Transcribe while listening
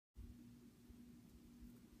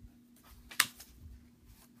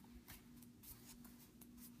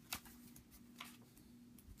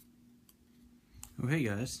Oh, hey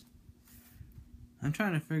guys. I'm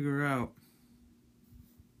trying to figure out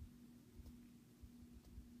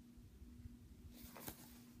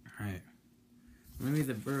Alright. Maybe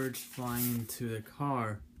the birds flying into the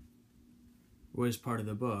car was part of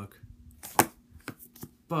the book.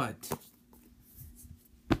 But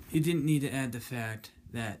you didn't need to add the fact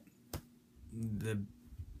that the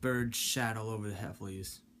birds shat all over the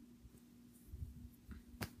Heffleys.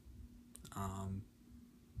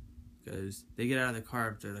 Because they get out of the car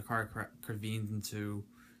after the car carvenes into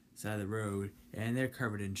the side of the road, and they're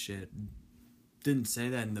covered in shit. Didn't say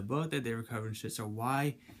that in the book that they were covered in shit, so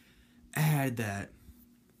why add that?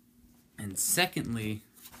 And secondly,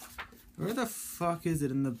 where the fuck is it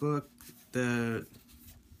in the book that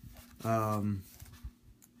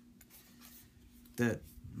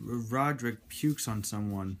Roderick pukes on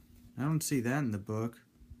someone? I don't see that in the book.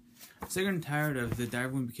 I'm sick and tired of the Diary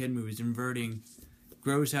of Wimpy Kid movies inverting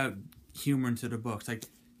gross out humor into the books. Like,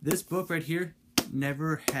 this book right here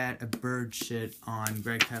never had a bird shit on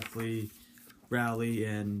Greg Heffley, Rowley,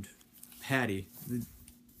 and Patty.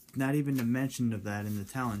 Not even a mention of that in the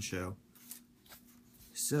talent show.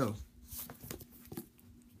 So,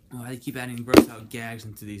 why do they keep adding gross out gags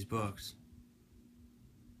into these books?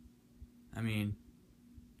 I mean,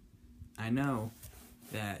 I know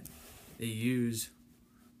that they use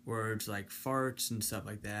words like farts and stuff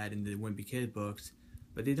like that in the Wimpy Kid books,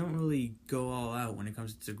 but they don't really go all out when it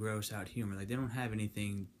comes to gross out humor. Like, they don't have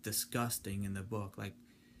anything disgusting in the book. Like,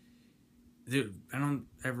 dude, I don't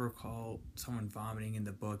ever recall someone vomiting in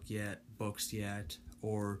the books yet,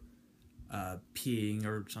 or peeing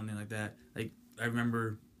or something like that. Like, I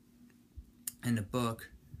remember in the book,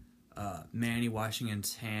 Manny washing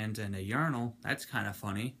his hands in a urinal. That's kind of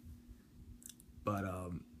funny. But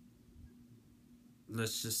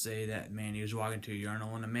let's just say that Manny was walking to a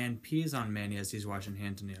urinal and a man pees on Manny as he's washing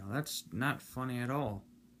hands in the urinal. That's not funny at all.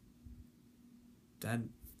 I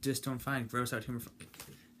just don't find gross out humor funny.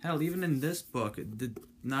 Hell, even in this book,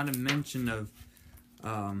 not a mention of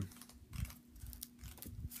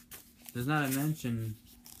there's not a mention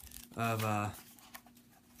of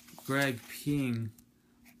Greg peeing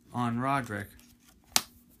on Roderick.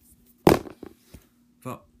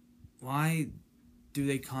 But why do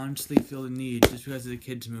they constantly feel the need, just because of the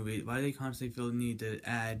kids' movie, why do they constantly feel the need to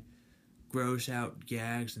add gross out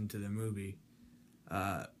gags into the movie?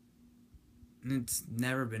 It's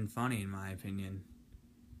never been funny in my opinion.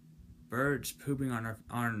 Birds pooping on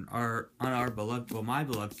our beloved, well, my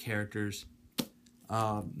beloved characters,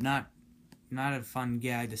 not a fun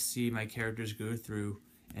gag to see my characters go through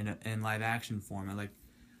in live action form. Like,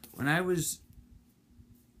 when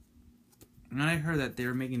I heard that they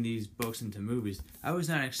were making these books into movies, I was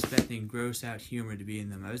not expecting gross out humor to be in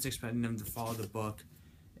them. I was expecting them to follow the book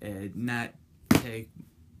and not take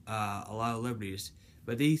a lot of liberties.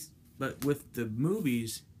 But with the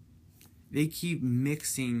movies, they keep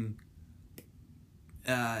mixing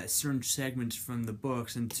certain segments from the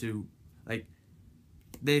books into, like,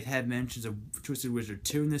 they've had mentions of Twisted Wizard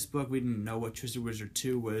 2 in this book. We didn't know what Twisted Wizard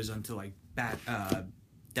 2 was until, like, Diary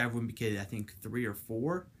of Wimpy Kid, I think 3 or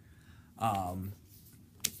 4.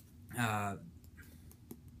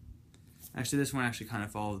 Actually, this one actually kind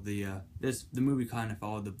of followed the movie kind of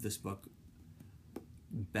followed this book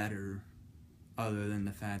better, other than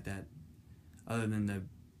the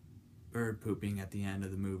bird pooping at the end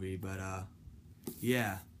of the movie. But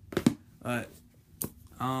yeah, but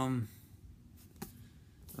other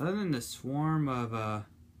than the swarm of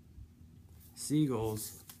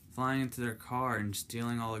seagulls flying into their car and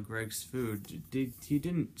stealing all of Greg's food, he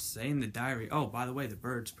didn't say in the diary, oh, by the way, the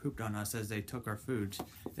birds pooped on us as they took our foods.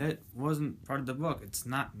 That wasn't part of the book. It's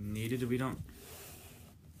not needed. We don't,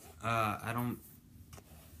 I don't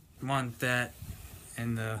want that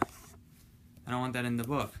in the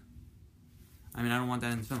book. I mean, I don't want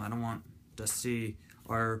that in the film. I don't want to see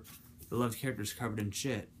our beloved characters covered in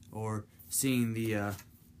shit, or seeing the,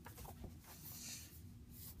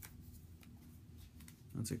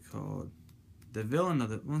 what's it called? The villain of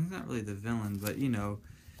the... Well, he's not really the villain, but, you know,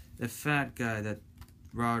 the fat guy that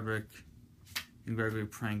Roderick and Gregory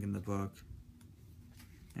prank in the book.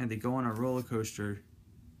 And they go on a roller coaster.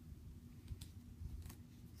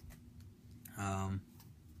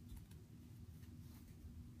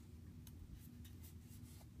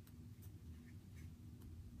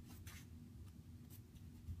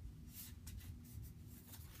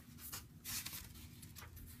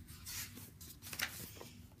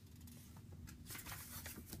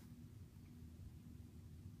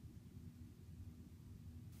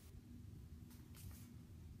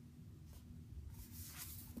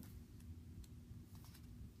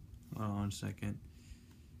 Hold on a second.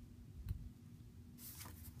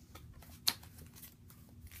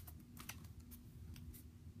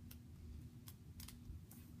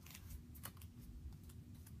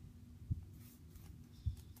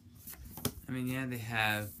 I mean,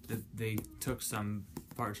 yeah, they took some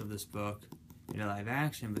parts of this book into live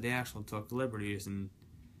action, but they actually took liberties and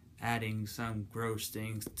adding some gross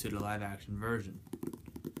things to the live action version.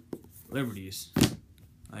 Liberties.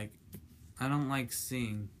 Like, I don't like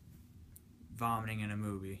seeing vomiting in a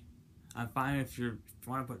movie. I'm fine if you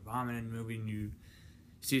want to put vomit in a movie and you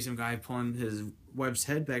see some guy pulling his wife's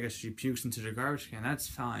head back as she pukes into the garbage can, that's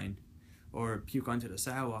fine. Or puke onto the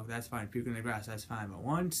sidewalk, that's fine. Puke in the grass, that's fine. But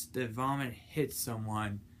once the vomit hits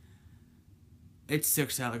someone, it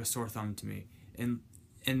sticks out like a sore thumb to me. In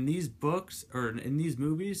these books, or in these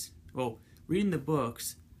movies, well, reading the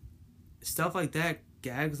books, stuff like that,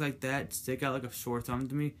 gags like that, stick out like a sore thumb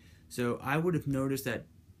to me. So I would have noticed that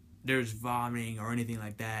there's vomiting or anything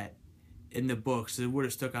like that in the books. So it would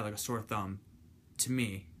have stuck out like a sore thumb to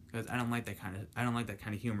me, because I don't like that kind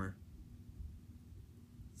of humor.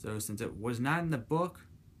 So since it was not in the book,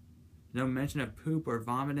 no mention of poop or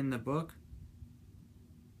vomit in the book,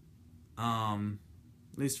 at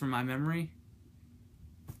least from my memory,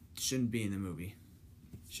 it shouldn't be in the movie.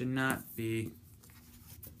 Should not be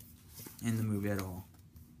in the movie at all.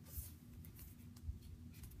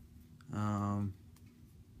 And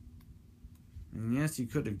yes, you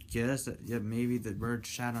could have guessed that, yeah, maybe the bird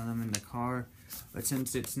shot on them in the car, but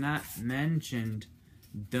since it's not mentioned,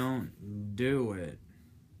 don't do it.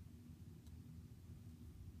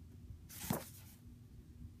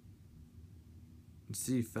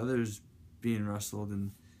 See feathers being rustled,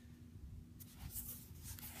 and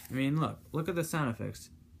I mean, look at the sound effects.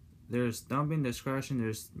 There's thumping, there's crashing,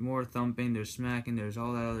 there's more thumping, there's smacking, there's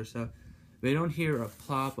all that other stuff. They don't hear a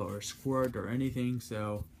plop or a squirt or anything,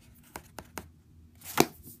 so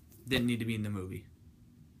didn't need to be in the movie.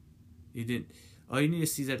 You didn't. All you need to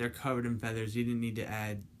see is that they're covered in feathers. You didn't need to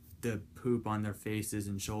add the poop on their faces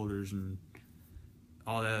and shoulders and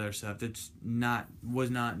all that other stuff. Was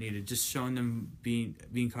not needed. Just showing them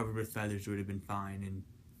being covered with feathers would have been fine and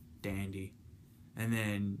dandy. And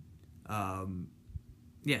then,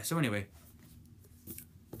 yeah. So anyway,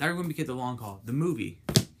 that Wimpy Kid, the Long Haul, the movie.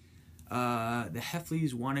 The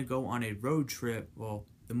Heffleys want to go on a road trip. Well,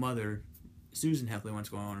 the mother, Susan Heffley, wants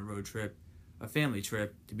to go on a road trip, a family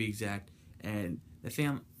trip to be exact. And the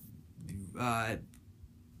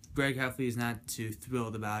Greg Heffley is not too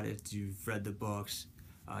thrilled about it. You've read the books.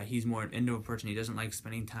 He's more an indoor person. He doesn't like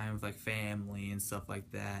spending time with like family and stuff like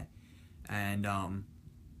that. And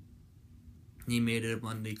he made it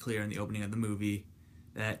abundantly clear in the opening of the movie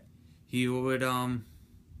that he would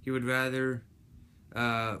rather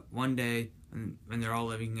one day when they're all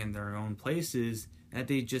living in their own places that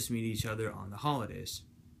they just meet each other on the holidays.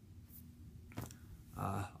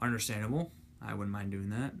 Understandable. I wouldn't mind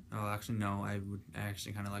doing that. Oh, actually, no. I would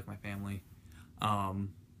actually kind of like my family.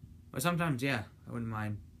 But sometimes, yeah, I wouldn't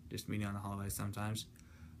mind just meeting on the holidays sometimes.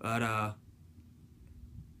 But,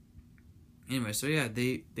 anyway, so yeah,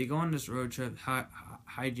 they go on this road trip.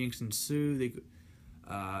 Hijinks ensue.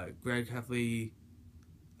 Greg Heffley,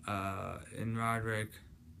 and Roderick,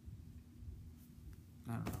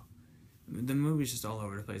 I don't know. The movie's just all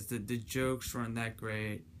over the place. The jokes weren't that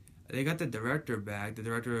great. They got the director back, the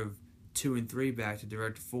director of 2 and 3 back to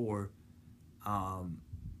direct 4.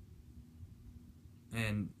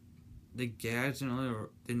 And the gags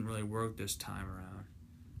didn't really work this time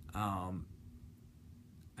around.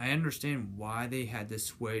 I understand why they had to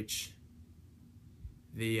switch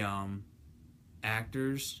the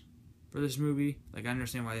actors for this movie. Like, I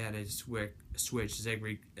understand why they had to switch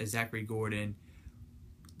Zachary Gordon,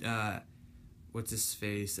 what's his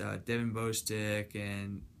face, Devin Bostick,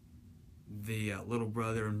 and the little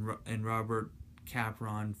brother and Robert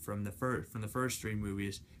Capron from the first 3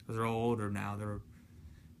 movies, because they're all older now. They're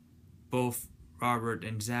both, Robert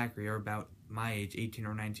and Zachary are about my age, 18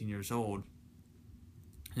 or 19 years old.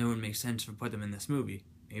 And it wouldn't make sense to put them in this movie.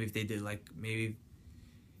 Maybe if they did maybe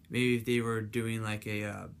if they were doing like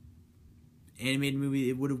a animated movie,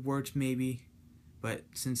 it would have worked maybe. But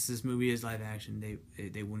since this movie is live action,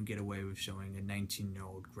 they wouldn't get away with showing a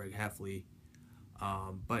 19-year-old Greg Heffley.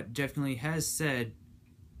 But Jeff Keighley has said,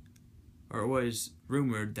 or it was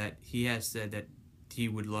rumored that he has said that he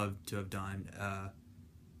would love to have done,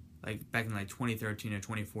 like back in like 2013 or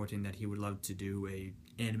 2014, that he would love to do a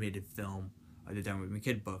animated film of the Wimpy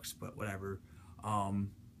Kid books, but whatever.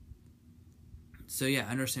 So yeah,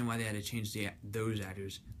 I understand why they had to change those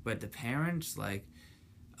actors, but the parents, like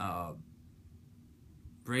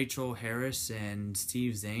Rachel Harris and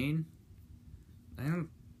Steve Zahn,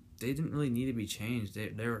 they didn't really need to be changed.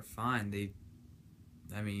 They were fine.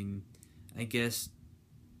 I guess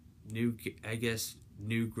new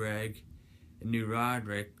Greg and new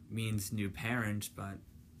Roderick means new parents, but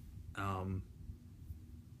I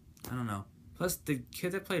don't know. Plus, the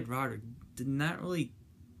kid that played Roderick did not really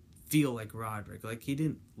feel like Roderick. Like, he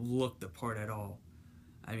didn't look the part at all.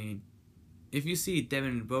 I mean, if you see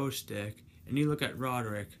Devin Bostick and you look at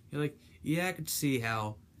Roderick, you're like, yeah, I could see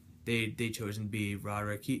how they chose him to be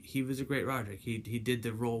Roderick. He was a great Roderick. He did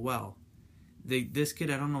the role well. This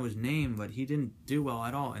kid, I don't know his name, but he didn't do well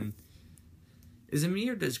at all. And is it me,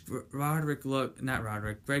 or does Roderick look, not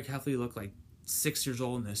Roderick, Greg Heffley look like 6 years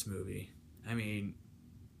old in this movie? I mean,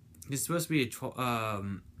 he's supposed to be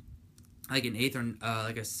like an 8th or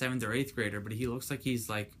like a 7th or 8th grader, but he looks like he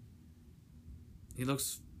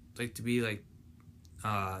looks like to be like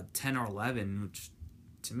 10 or 11, which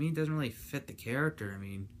to me doesn't really fit the character. I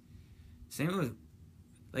mean, same with,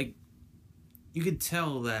 like, you could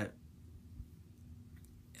tell that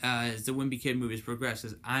as the Wimpy Kid movies progress,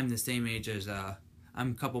 because I'm the same age as,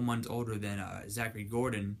 I'm a couple months older than Zachary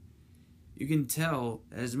Gordon. You can tell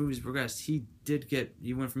as the movies progressed, he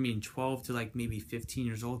went from being 12 to like maybe 15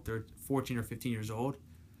 years old, 14 or 15 years old.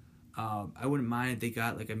 I wouldn't mind if they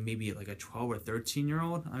got like maybe like a 12 or 13 year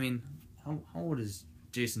old. I mean, how old is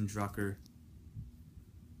Jason Drucker?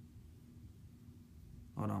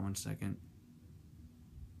 Hold on one second.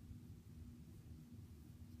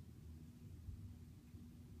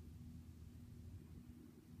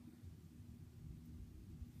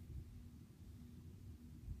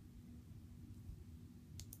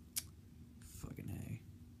 Fucking A.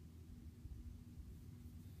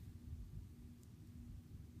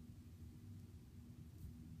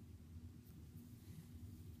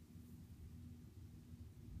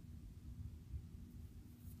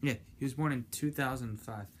 Yeah, he was born in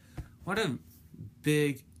 2005. What a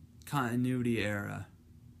big continuity error.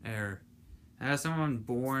 As someone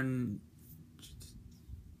born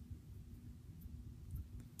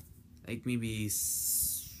like maybe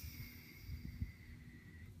 6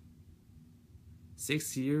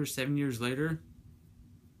 years, 7 years later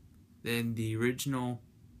than the original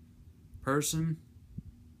person.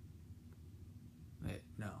 Wait,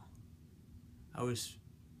 no. I was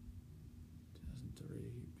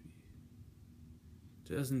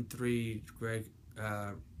 2003,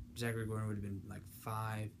 Zachary Gordon would have been like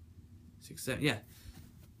 5, 6, 7. Yeah.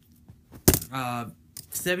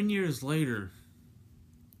 7 years later,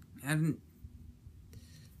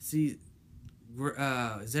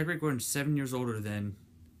 Zachary Gordon's 7 years older than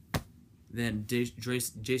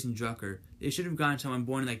Jason Drucker. They should have gotten someone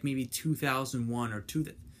born in like maybe 2001 or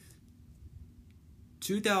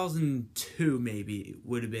 2002 maybe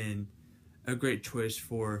would have been a great choice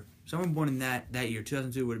for someone born in that year.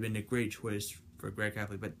 2002 would have been a great choice for Greg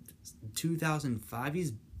Heffley, but 2005,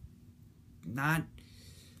 he's not.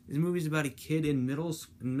 This movie's about a kid in middle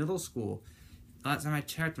school. Last time I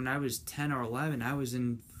checked, when I was 10 or 11, I was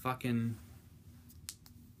in fucking.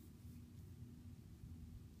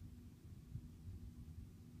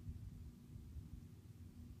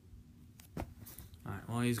 All right.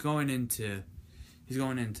 Well, he's going into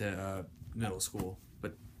middle school,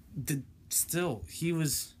 but still, he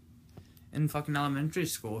was in fucking elementary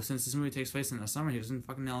school. Since this movie takes place in the summer, he was in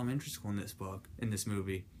fucking elementary school in this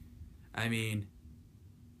movie. I mean,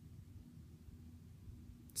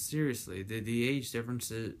 seriously, the age difference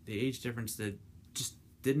that just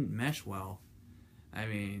didn't mesh well. I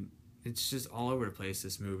mean, it's just all over the place,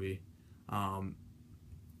 this movie.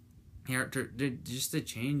 Just the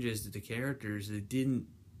changes to the characters, it didn't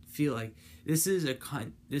feel like this is a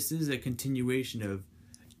continuation of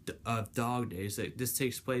Dog Days. Like, this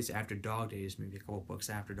takes place after Dog Days, maybe a couple books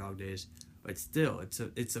after Dog Days, but still,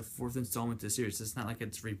 it's a fourth installment to the series. It's not like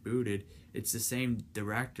it's rebooted. It's the same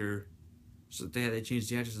director, so they changed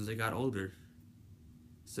the actors as they got older.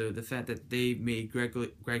 So the fact that they made Greg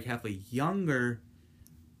Heffley younger,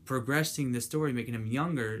 progressing the story, making him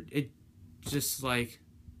younger, it just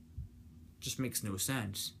makes no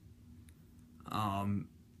sense.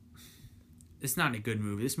 It's not a good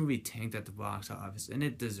movie. This movie tanked at the box office, and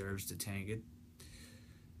it deserves to tank.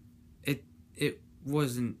 It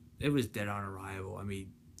was dead on arrival. I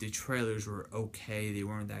mean, the trailers were okay. They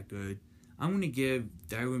weren't that good. I'm gonna give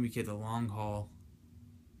Wimpy Kid: The Long Haul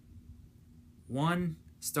 1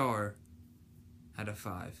 star out of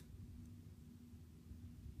 5.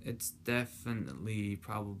 It's definitely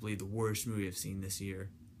probably the worst movie I've seen this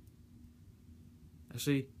year.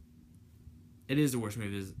 Actually, it is the worst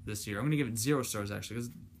movie this year. I'm going to give it 0 stars, actually,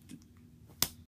 because